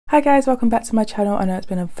Hi guys, welcome back to my channel. I know it's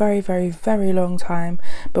been a very long time,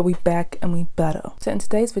 but we back and we better. So in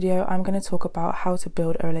today's video, I'm going to talk about how to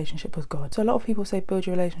build a relationship with God. So a lot of people say build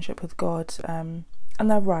your relationship with God, and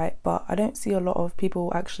they're right, but I don't see a lot of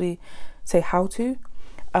people actually say how to.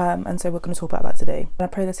 And so we're going to talk about that today. And I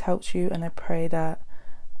pray this helps you, and I pray that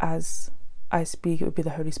as I speak, it would be the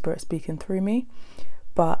Holy Spirit speaking through me.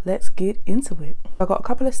 But let's get into it. I've got a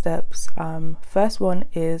couple of steps. First one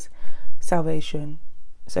is salvation.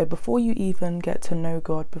 So before you even get to know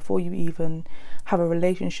God, before you even have a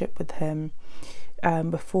relationship with Him,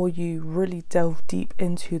 before you really delve deep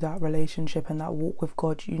into that relationship and that walk with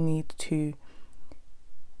God, you need to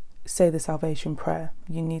say the salvation prayer.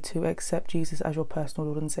 You need to accept Jesus as your personal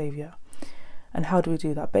Lord and Saviour. And how do we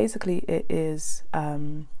do that? Basically, it is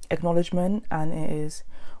acknowledgement, and it is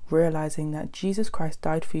realizing that Jesus Christ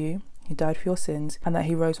died for you. He died for your sins, and that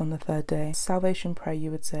He rose on the third day. Salvation prayer,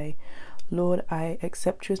 you would say, Lord, I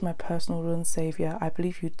accept you as my personal Lord and Saviour. I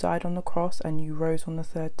believe you died on the cross and you rose on the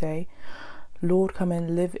third day. Lord, come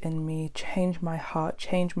and live in me, change my heart,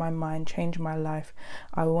 change my mind, change my life.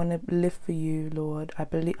 I want to live for you, Lord. I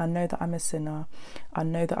know that I'm a sinner. I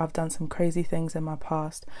know that I've done some crazy things in my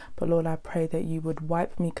past, but Lord, I pray that you would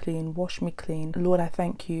wipe me clean, wash me clean. Lord, I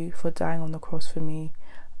thank you for dying on the cross for me.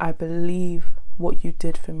 I believe what you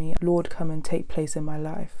did for me. Lord, come and take place in my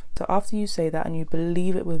life. So after you say that and you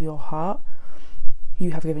believe it with your heart,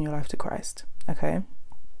 you have given your life to Christ. Okay,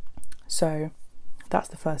 so that's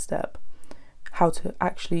the first step. How to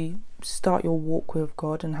actually start your walk with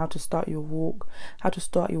God and how to start your walk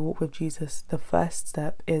with Jesus. The first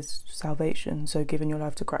step is salvation, so giving your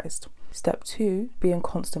life to Christ. Step 2, be in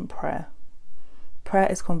constant prayer.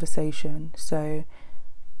 Prayer is conversation. So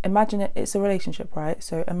imagine it's a relationship, right?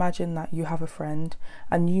 So imagine that you have a friend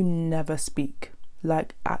and you never speak,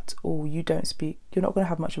 like at all. You don't speak. You're not going to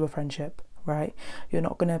have much of a friendship, right? You're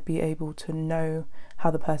not going to be able to know how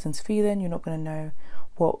the person's feeling. You're not going to know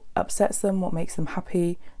what upsets them, what makes them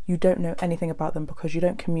happy. You don't know anything about them because you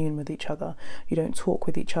don't commune with each other. You don't talk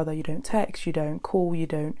with each other. You don't text. You don't call. You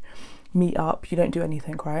don't meet up. You don't do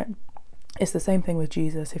anything, right? It's the same thing with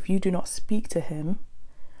Jesus. If you do not speak to Him,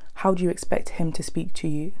 how do you expect Him to speak to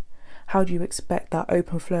you? How do you expect that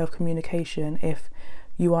open flow of communication if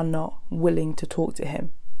you are not willing to talk to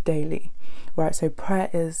Him daily, right? So prayer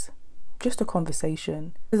is just a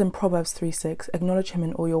conversation. It is in Proverbs 3:6, acknowledge Him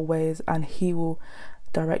in all your ways and He will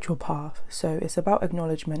direct your path. So it's about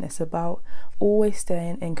acknowledgement. It's about always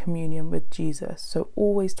staying in communion with Jesus. So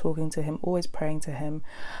always talking to Him, always praying to Him.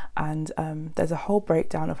 And there's a whole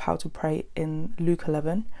breakdown of how to pray in Luke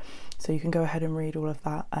 11. So you can go ahead and read all of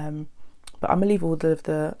that. But I'm going to leave all of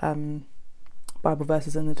the Bible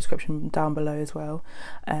verses in the description down below as well.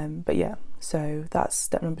 But yeah, so that's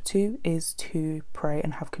step number 2, is to pray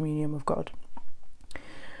and have communion with God.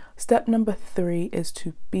 Step number 3 is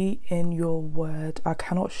to be in your word. I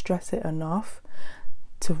cannot stress it enough.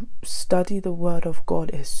 To study the word of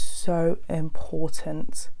God is so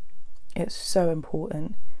important. It's so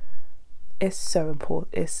important. It's so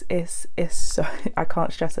important. It's so, I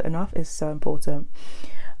can't stress it enough. It's so important.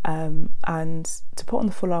 And to put on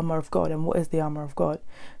the full armour of God. And what is the armour of God?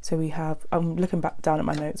 So we have, I'm looking back down at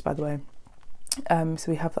my notes, by the way. So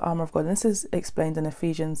we have the armour of God, and this is explained in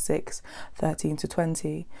Ephesians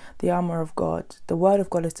 6:13-20. The armour of God, the word of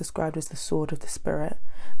God is described as the sword of the Spirit.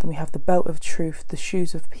 Then we have the belt of truth, the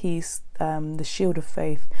shoes of peace, the shield of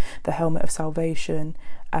faith, the helmet of salvation,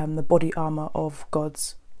 the body armour of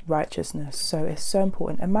God's righteousness. So it's so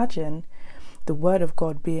important. Imagine the word of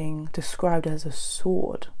God being described as a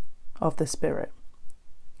sword of the Spirit,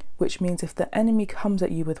 which means if the enemy comes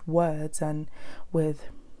at you with words and with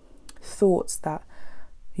thoughts that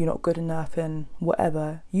you're not good enough and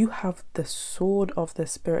whatever, you have the sword of the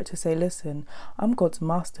Spirit to say, listen, I'm God's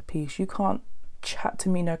masterpiece. You can't chat to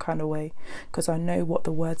me no kind of way, because I know what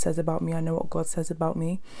the word says about me. I know what God says about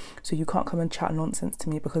me. So you can't come and chat nonsense to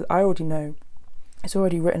me, because I already know. It's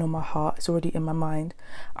already written on my heart. It's already in my mind.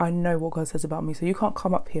 I know what God says about me. So you can't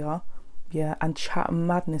come up here, yeah, and chat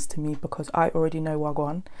madness to me, because I already know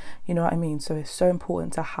Wagwan. You know what I mean? So it's so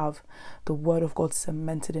important to have the word of God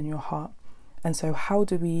cemented in your heart. And so how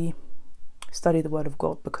do we study the word of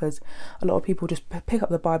God? Because a lot of people just pick up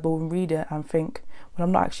the Bible and read it and think, well,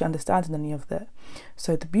 I'm not actually understanding any of that.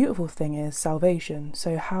 So the beautiful thing is salvation.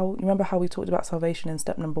 So remember how we talked about salvation in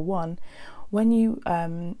step number 1? When you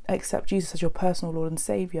accept Jesus as your personal Lord and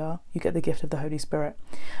Saviour, you get the gift of the Holy Spirit.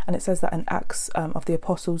 And it says that in Acts of the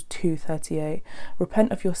Apostles 2:38,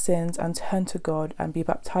 repent of your sins and turn to God and be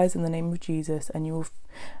baptized in the name of Jesus, and you will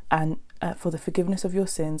for the forgiveness of your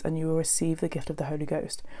sins, and you will receive the gift of the Holy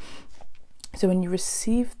Ghost. So when you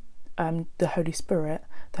receive the Holy Spirit.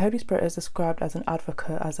 The Holy Spirit is described as an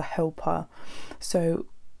advocate, as a helper. So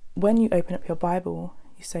when you open up your Bible,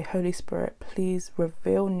 you say, Holy Spirit, please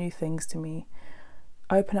reveal new things to me.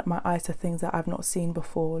 Open up my eyes to things that I've not seen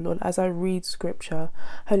before. Lord, as I read scripture,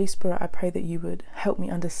 Holy Spirit, I pray that you would help me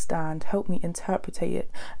understand, help me interpret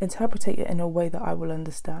it in a way that I will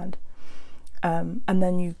understand. And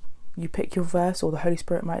then you pick your verse, or the Holy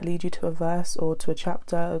Spirit might lead you to a verse or to a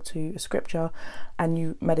chapter or to a scripture, and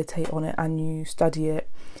you meditate on it and you study it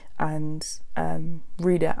and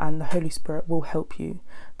read it, and the Holy Spirit will help you.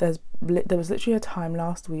 There was literally a time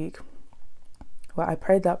last week where I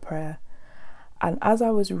prayed that prayer, and as I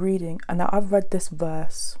was reading, and now I've read this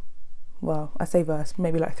verse, well, I say verse,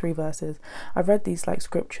 maybe like 3 verses. I've read these like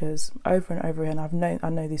scriptures over and over again. I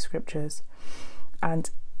know these scriptures, and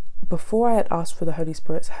before I had asked for the Holy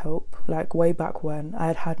Spirit's help, like way back when,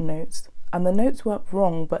 I had notes, and the notes weren't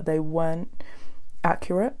wrong, but they weren't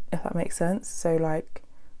accurate, if that makes sense. So like,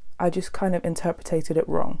 I just kind of interpreted it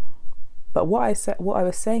wrong. But what I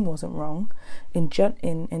was saying wasn't wrong. In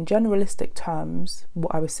generalistic terms,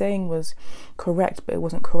 what I was saying was correct, but it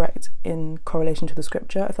wasn't correct in correlation to the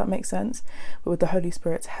scripture, if that makes sense. But with the Holy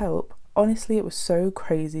Spirit's help, honestly, it was so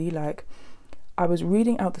crazy. Like, I was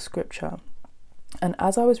reading out the scripture, and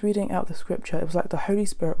as I was reading out the scripture, it was like the Holy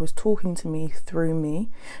Spirit was talking to me through me.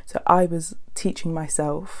 So I was teaching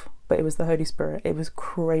myself, but it was the Holy Spirit. It was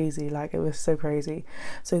crazy, like it was so crazy.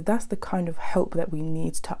 So that's the kind of help that we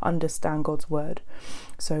need to understand God's word.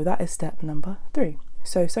 So that is step number 3.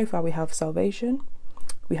 So far we have salvation,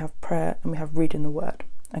 we have prayer, and we have reading the word.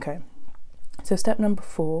 Okay, so step number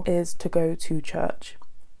 4 is to go to church.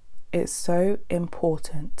 It's so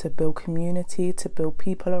important to build community, to build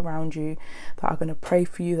people around you that are going to pray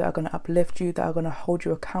for you, that are going to uplift you, that are going to hold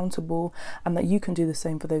you accountable, and that you can do the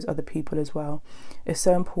same for those other people as well. It's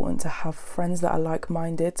so important to have friends that are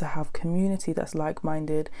like-minded, to have community that's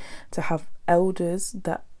like-minded, to have elders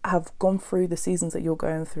that have gone through the seasons that you're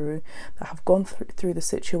going through, that have gone through the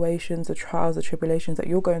situations, the trials, the tribulations that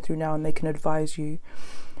you're going through now, and they can advise you.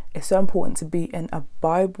 It's so important to be in a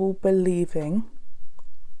Bible-believing,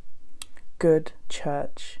 good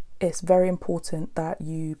church. It's very important that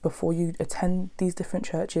you, before you attend these different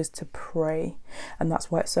churches, to pray, and that's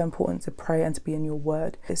why it's so important to pray and to be in your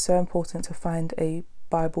word. It's so important to find a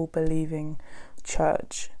Bible believing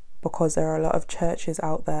church, because there are a lot of churches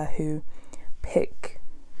out there who pick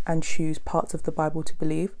and choose parts of the Bible to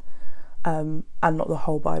believe, and not the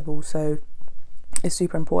whole Bible. So it's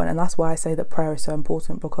super important, and that's why I say that prayer is so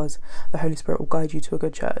important, because the Holy Spirit will guide you to a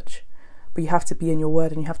good church. But you have to be in your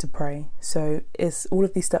word and you have to pray. So it's all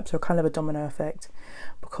of these steps are kind of a domino effect,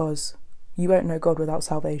 because you won't know God without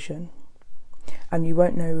salvation, and you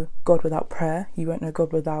won't know God without prayer. You won't know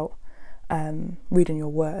God without reading your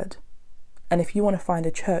word. And if you want to find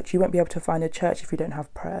a church, you won't be able to find a church if you don't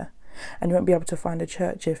have prayer, and you won't be able to find a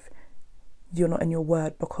church if you're not in your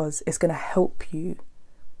word, because it's going to help you.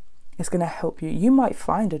 It's going to help you. You might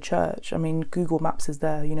find a church. I mean, Google Maps is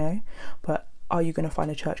there, you know, but are you going to find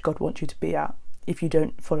a church God wants you to be at if you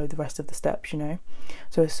don't follow the rest of the steps, you know?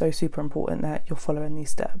 So it's so super important that you're following these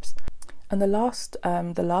steps. And the last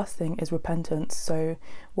thing is repentance. So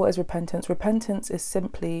what is repentance? Repentance is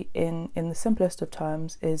simply, in the simplest of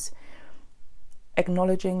terms, is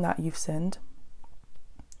acknowledging that you've sinned,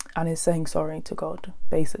 and is saying sorry to God,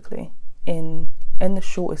 basically. In the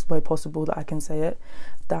shortest way possible that I can say it,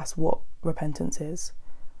 that's what repentance is.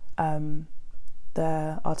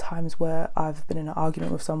 There are times where I've been in an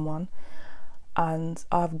argument with someone and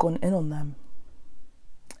I've gone in on them,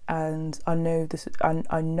 and I know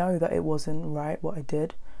that it wasn't right what I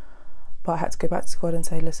did, but I had to go back to God and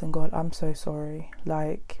say, listen, God, I'm so sorry.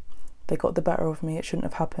 Like, they got the better of me. It shouldn't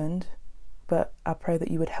have happened, but I pray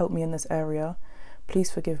that you would help me in this area.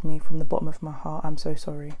 Please forgive me from the bottom of my heart. I'm so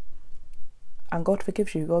sorry. And God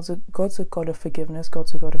forgives you. God's a God of forgiveness.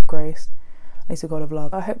 God's a God of grace. He's a God of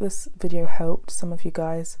love. I hope this video helped some of you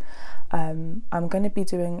guys. I'm going to be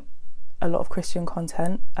doing a lot of Christian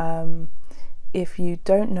content. If you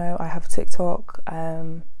don't know, I have TikTok,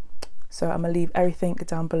 so I'm going to leave everything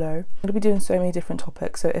down below. I'm going to be doing so many different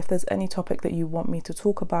topics, so if there's any topic that you want me to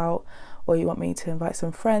talk about, or you want me to invite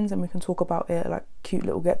some friends and we can talk about it, like cute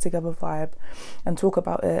little get-together vibe, and talk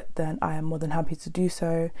about it, then I am more than happy to do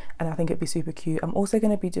so, and I think it'd be super cute. I'm also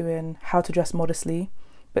going to be doing how to dress modestly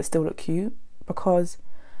but still look cute, because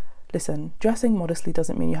listen, dressing modestly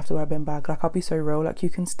doesn't mean you have to wear a bin bag. Like, I'll be so real, like, you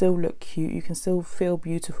can still look cute, you can still feel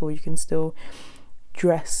beautiful, you can still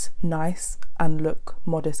dress nice and look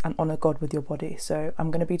modest and honor God with your body. So I'm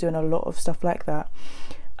going to be doing a lot of stuff like that,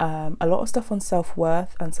 a lot of stuff on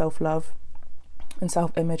self-worth and self-love, and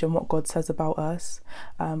self-image and what God says about us,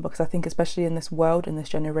 because I think especially in this world, in this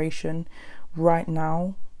generation right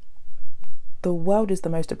now, the world is the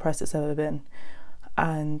most depressed it's ever been,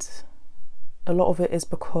 and a lot of it is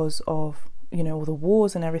because of, you know, all the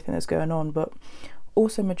wars and everything that's going on, but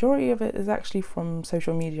also majority of it is actually from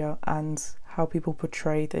social media and how people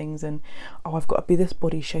portray things, and oh, I've got to be this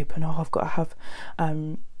body shape, and oh, I've got to have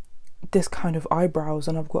this kind of eyebrows,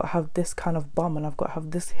 and I've got to have this kind of bum, and I've got to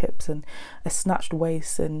have this hips and a snatched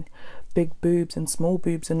waist and big boobs and small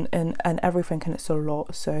boobs and everything, and it's a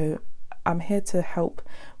lot. So I'm here to help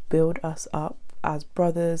build us up as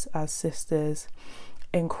brothers, as sisters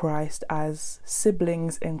in Christ, as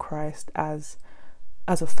siblings in Christ, as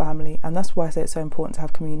a family, and that's why I say it's so important to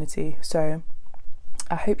have community. So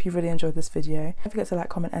I hope you really enjoyed this video. Don't forget to like,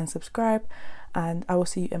 comment and subscribe, and I will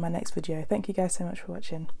see you in my next video. Thank you guys so much for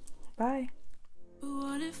watching. Bye.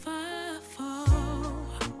 What if I fall?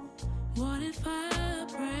 What if I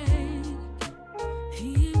break?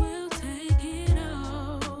 He will take it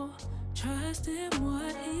all. Trust in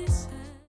what